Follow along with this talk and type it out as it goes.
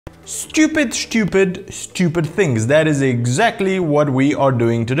Stupid, stupid, stupid things. That is exactly what we are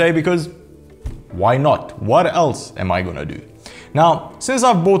doing today, because why not? What else am I gonna do? Now, since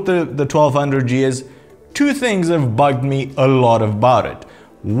I've bought the 1200GS, two things have bugged me a lot about it.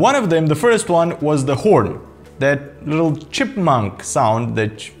 One of them, the first one, was the horn. That little chipmunk sound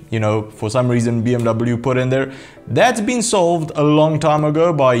that, you know, for some reason BMW put in there. That's been solved a long time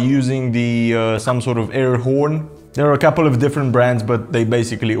ago by using the some sort of air horn. There are a couple of different brands, but they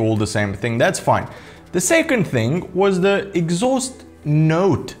basically all the same thing. That's fine. The second thing was the exhaust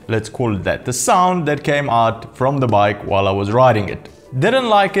note, let's call it that. The sound that came out from the bike while I was riding it. Didn't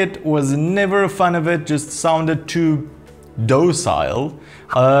like it, was never a fan of it, just sounded too docile.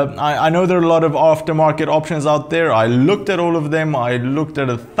 I know there are a lot of aftermarket options out there. I looked at all of them. I looked at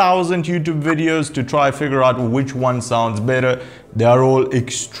 1,000 YouTube videos to try figure out which one sounds better. They are all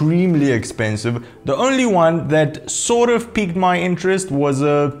extremely expensive. The only one that sort of piqued my interest was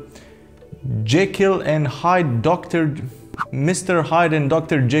a Jekyll and Hyde Mr. Hyde and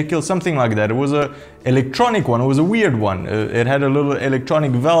Dr. Jekyll, something like that. It was a electronic one. It was a weird one. It had a little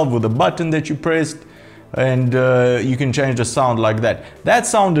electronic valve with a button that you pressed, and you can change the sound like that. That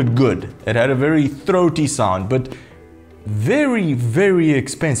sounded good. It had a very throaty sound, but very, very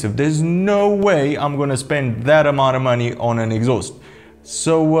expensive. There's no way I'm gonna spend that amount of money on an exhaust.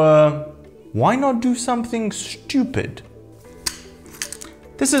 So why not do something stupid?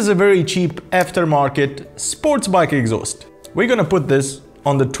 This is a very cheap aftermarket sports bike exhaust. We're gonna put this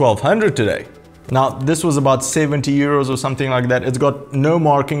on the 1200 today. Now, this was about 70 euros or something like that. It's got no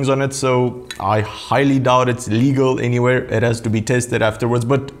markings on it, so I highly doubt it's legal anywhere. It has to be tested afterwards,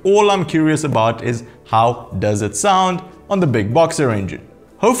 but all I'm curious about is how does it sound on the big boxer engine.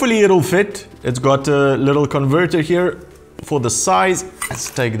 Hopefully it'll fit. It's got a little converter here for the size. Let's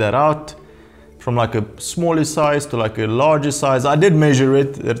take that out. From like a smaller size to like a larger size. I did measure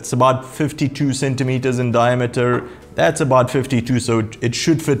it. It's about 52 centimeters in diameter. That's about 52, so it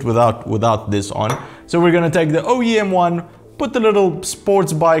should fit without this on. So we're gonna take the OEM one, put the little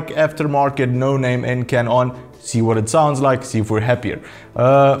sports bike aftermarket no-name end can on, see what it sounds like, see if we're happier.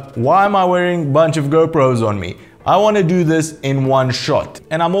 Why am I wearing a bunch of GoPros on me? I want to do this in one shot.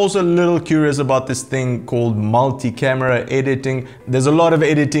 And I'm also a little curious about this thing called multi-camera editing. There's a lot of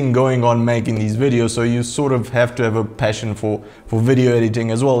editing going on making these videos, so you sort of have to have a passion for video editing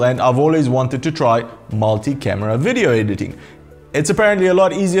as well. And I've always wanted to try multi-camera video editing. It's apparently a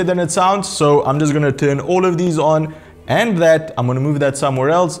lot easier than it sounds, so I'm just going to turn all of these on, and that I'm going to move that somewhere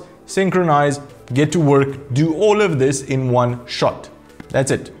else, synchronize, get to work, do all of this in one shot.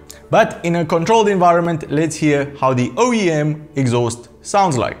 That's it. But in a controlled environment, let's hear how the OEM exhaust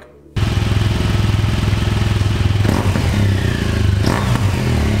sounds like.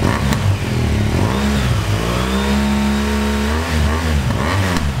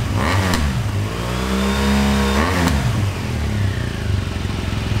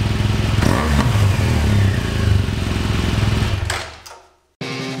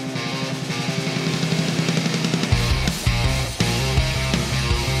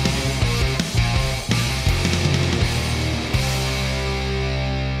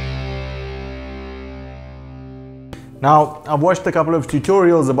 Now, I've watched a couple of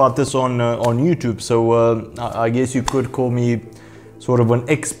tutorials about this on YouTube, so I guess you could call me sort of an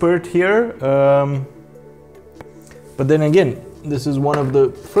expert here. But then again, this is one of the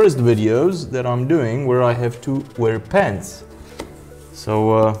first videos that I'm doing where I have to wear pants.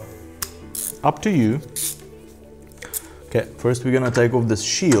 So, up to you. Okay, first we're gonna take off this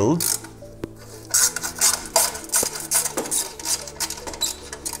shield.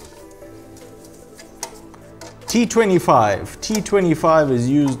 T25 is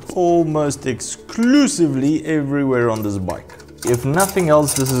used almost exclusively everywhere on this bike. If nothing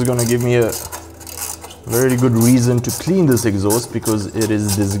else, this is gonna give me a very good reason to clean this exhaust, because it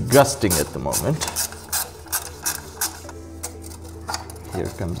is disgusting at the moment.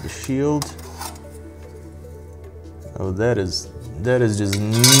 Here comes the shield. Oh, that is just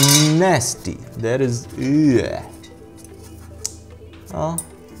nasty. That is, ugh. Oh.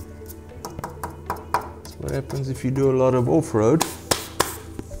 What happens if you do a lot of off-road?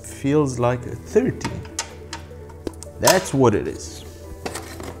 Feels like a 30. That's what it is.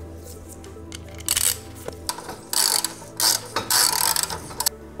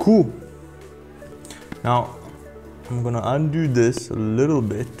 Cool. Now, I'm gonna undo this a little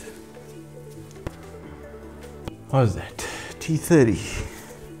bit. What is that? T30.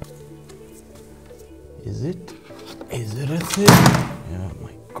 Is it? Is it a 30? Oh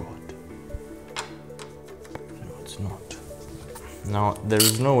my God. No, it's not. Now, there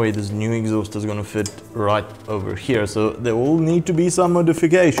is no way this new exhaust is going to fit right over here, so there will need to be some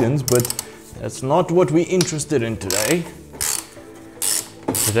modifications, but that's not what we're interested in today.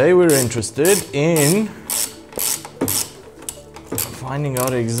 Today we're interested in finding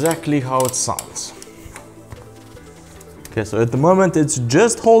out exactly how it sounds. Okay, so at the moment it's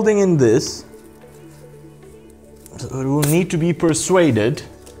just holding in this, so it will need to be persuaded.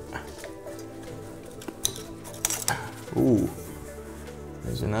 Ooh.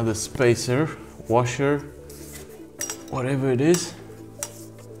 There's another spacer, washer, whatever it is,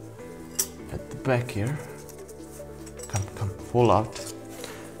 at the back here. Come, fall out.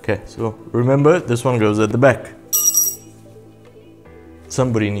 Okay, so remember, this one goes at the back.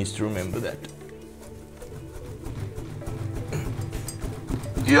 Somebody needs to remember that.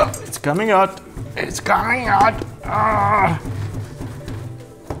 Yeah, it's coming out. It's coming out. Ah.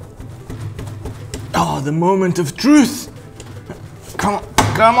 Oh, the moment of truth. Come on.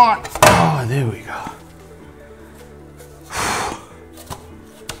 Come on! Oh, there we go.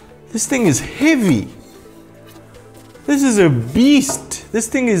 This thing is heavy. This is a beast. This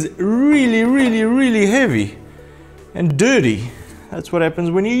thing is really, really, really heavy and dirty. That's what happens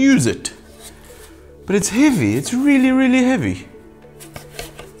when you use it. But it's heavy. It's really, really heavy.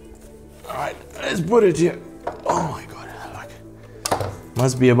 All right, let's put it here. Oh my God! Look.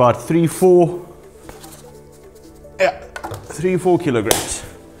 Must be about 3-4 kilograms.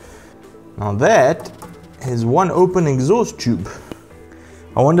 Now that is one open exhaust tube.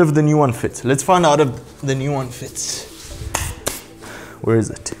 I wonder if the new one fits. Let's find out if the new one fits. Where is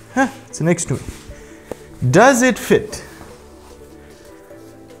it? Huh, it's next to me. Does it fit?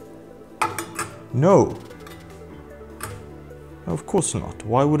 No. Of course not.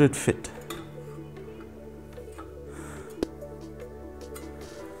 Why would it fit?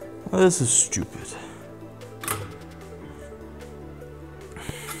 Oh, this is stupid.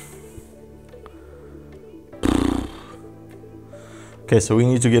 Okay, so we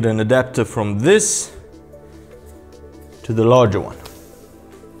need to get an adapter from this to the larger one.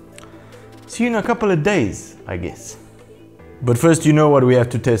 See you in a couple of days, I guess. But first, you know what we have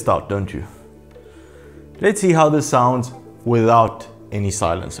to test out, don't you? Let's see how this sounds without any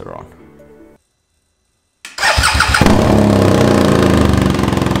silencer on.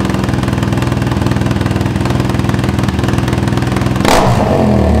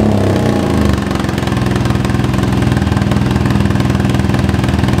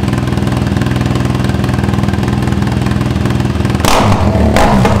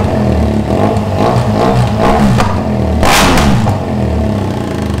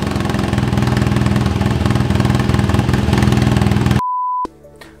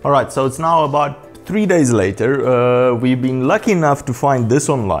 Alright, so it's now about 3 days later. We've been lucky enough to find this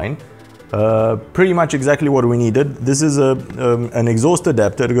online. Pretty much exactly what we needed. This is an exhaust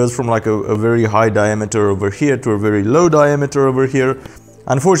adapter. It goes from like a very high diameter over here to a very low diameter over here.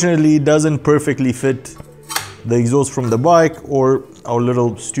 Unfortunately, it doesn't perfectly fit the exhaust from the bike or our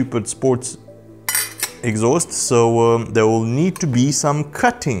little stupid sports exhaust. So there will need to be some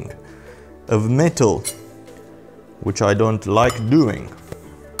cutting of metal, which I don't like doing.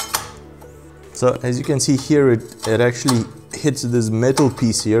 So as you can see here, it actually hits this metal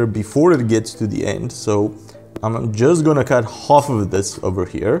piece here before it gets to the end. So I'm just gonna cut half of this over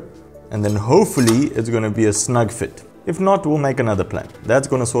here, and then hopefully it's gonna be a snug fit. If not, we'll make another plan. That's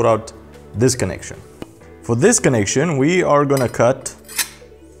gonna sort out this connection. For this connection, we are gonna cut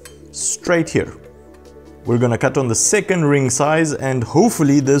straight here. We're gonna cut on the second ring size, and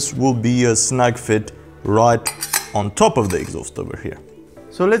hopefully this will be a snug fit right on top of the exhaust over here.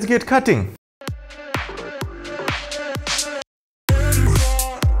 So let's get cutting.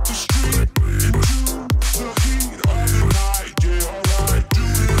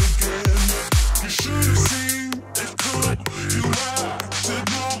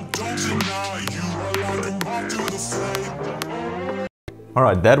 All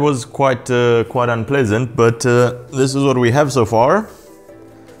right, that was quite unpleasant, but this is what we have so far.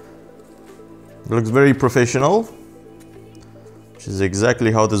 It looks very professional, which is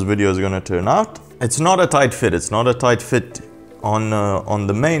exactly how this video is going to turn out. It's not a tight fit. It's not a tight fit on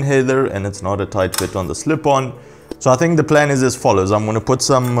the main header, and it's not a tight fit on the slip-on. So I think the plan is as follows. I'm going to put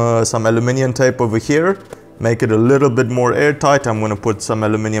some aluminium tape over here, make it a little bit more airtight. I'm going to put some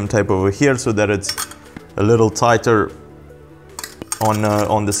aluminium tape over here so that it's a little tighter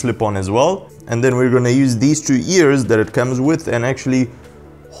on the slip-on as well. And then we're going to use these two ears that it comes with and actually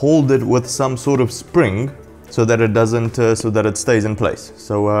hold it with some sort of spring so that it doesn't so that it stays in place.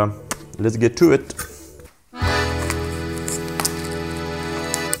 So let's get to it.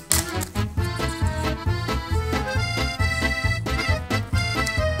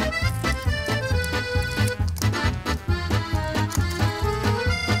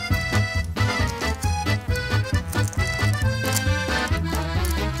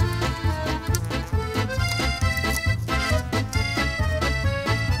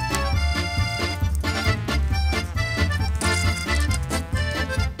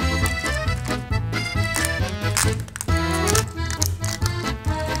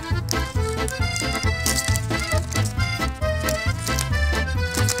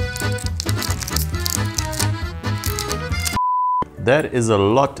 that is a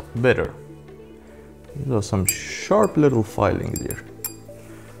lot better. These are some sharp little filings here.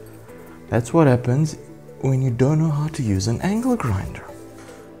 That's what happens when you don't know how to use an angle grinder.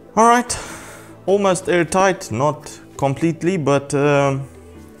 All right, almost airtight, not completely, but then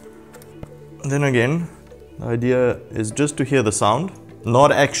again, the idea is just to hear the sound,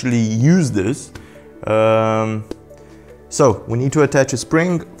 not actually use this. So we need to attach a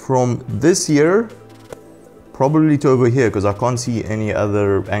spring from this here, probably to over here, because I can't see any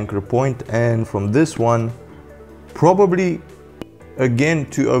other anchor point, and from this one, probably again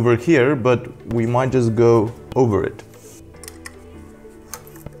to over here, but we might just go over it.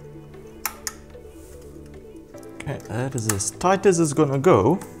 Okay, that is as tight as it's gonna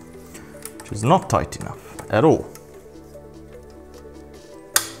go, which is not tight enough at all.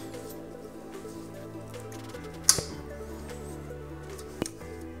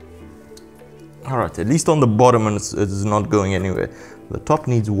 All right, at least on the bottom it's not going anywhere. The top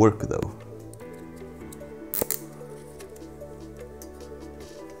needs work though.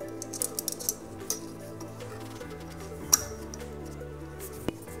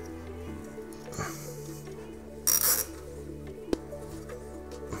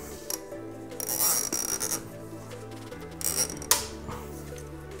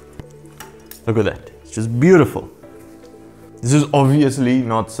 Look at that, it's just beautiful. This is obviously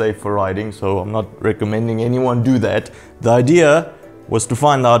not safe for riding, so I'm not recommending anyone do that. The idea was to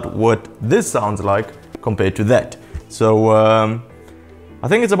find out what this sounds like compared to that. So I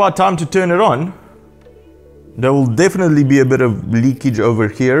think it's about time to turn it on. There will definitely be a bit of leakage over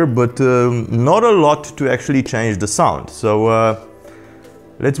here, but not a lot to actually change the sound. So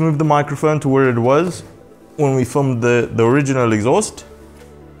let's move the microphone to where it was when we filmed the original exhaust.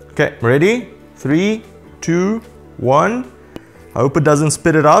 Okay, ready? 3, 2, 1. I hope it doesn't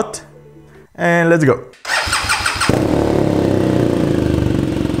spit it out. And let's go.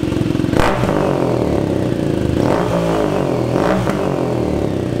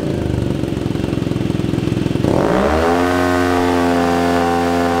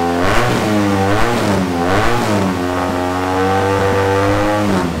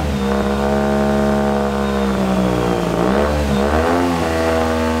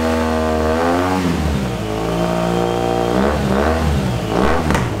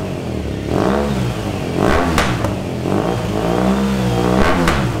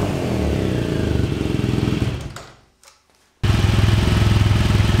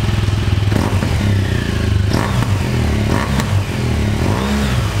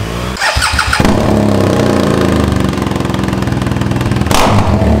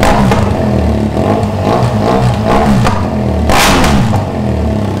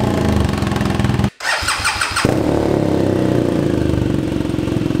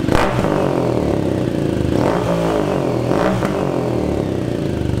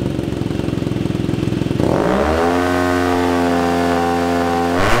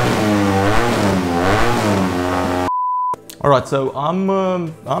 Alright, so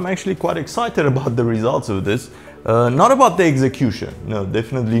I'm actually quite excited about the results of this. Not about the execution, no,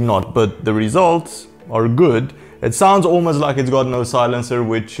 definitely not, but the results are good. It sounds almost like it's got no silencer,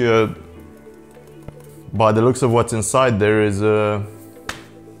 which by the looks of what's inside there is I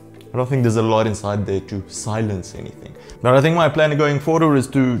don't think there's a lot inside there to silence anything. But I think my plan going forward is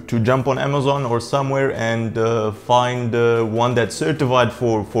to jump on Amazon or somewhere and find one that's certified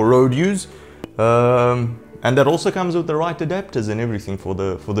for road use. And that also comes with the right adapters and everything for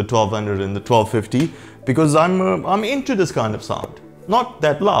the 1200 and the 1250, because I'm into this kind of sound. Not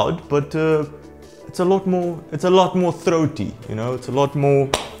that loud, but it's a lot more throaty, you know, it's a lot more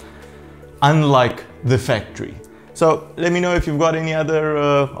unlike the factory. So let me know if you've got any other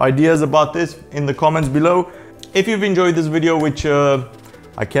ideas about this in the comments below. If you've enjoyed this video, which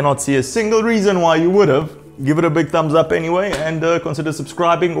I cannot see a single reason why you would have, give it a big thumbs up anyway, and consider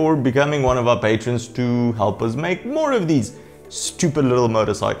subscribing or becoming one of our patrons to help us make more of these stupid little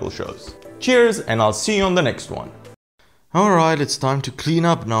motorcycle shows. Cheers, and I'll see you on the next one. Alright, it's time to clean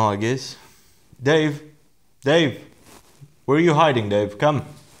up now, I guess. Dave, where are you hiding, Dave? Come,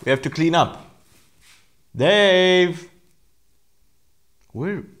 we have to clean up. Dave!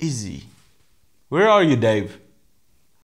 Where is he? Where are you, Dave?